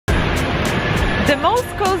most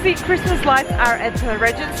cozy Christmas lights are at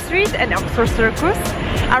Regent Street and Oxford Circus.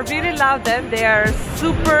 I really love them. They are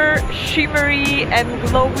super shimmery and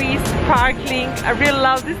glowy, sparkling. I really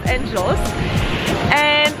love these angels.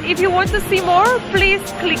 And if you want to see more, please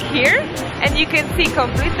click here and you can see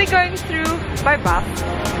completely going through by bus.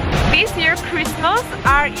 This year Christmas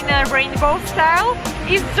are in a rainbow style.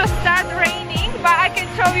 It's just started raining, but I can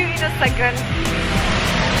show you in a second.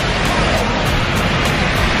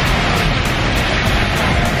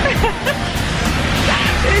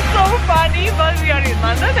 It's so funny, but we are in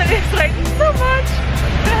London and it's raining so much.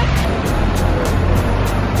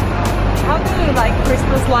 How do you like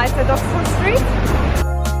Christmas lights at Oxford Street?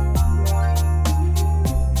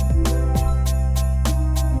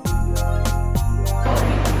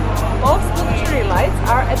 Most luxury lights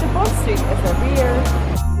are at the Bond Street as every year.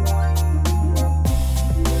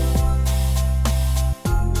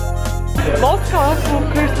 Most colorful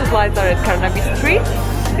Christmas lights are at Carnaby Street.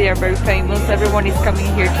 They are very famous. Everyone is coming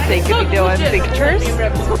here to take a video and pictures.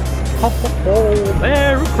 Ho ho ho!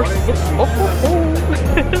 Merry Christmas! Ho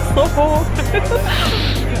ho ho!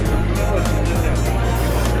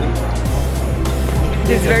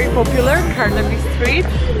 This is very popular, Carnaby Street.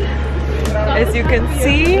 As you can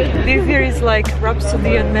see, this here is like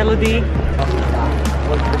Rhapsody and Melody.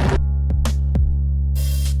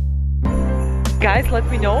 Guys, let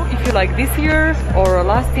me know if you like this year or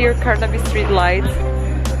last year Carnaby Street lights.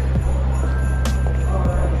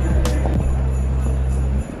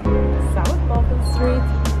 South Molton Street.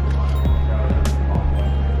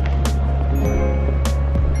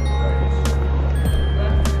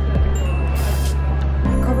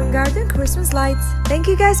 Covent Garden Christmas lights. Thank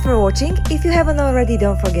you guys for watching. If you haven't already,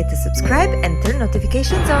 don't forget to subscribe and turn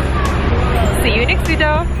notifications on. See you next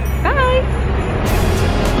video. Bye!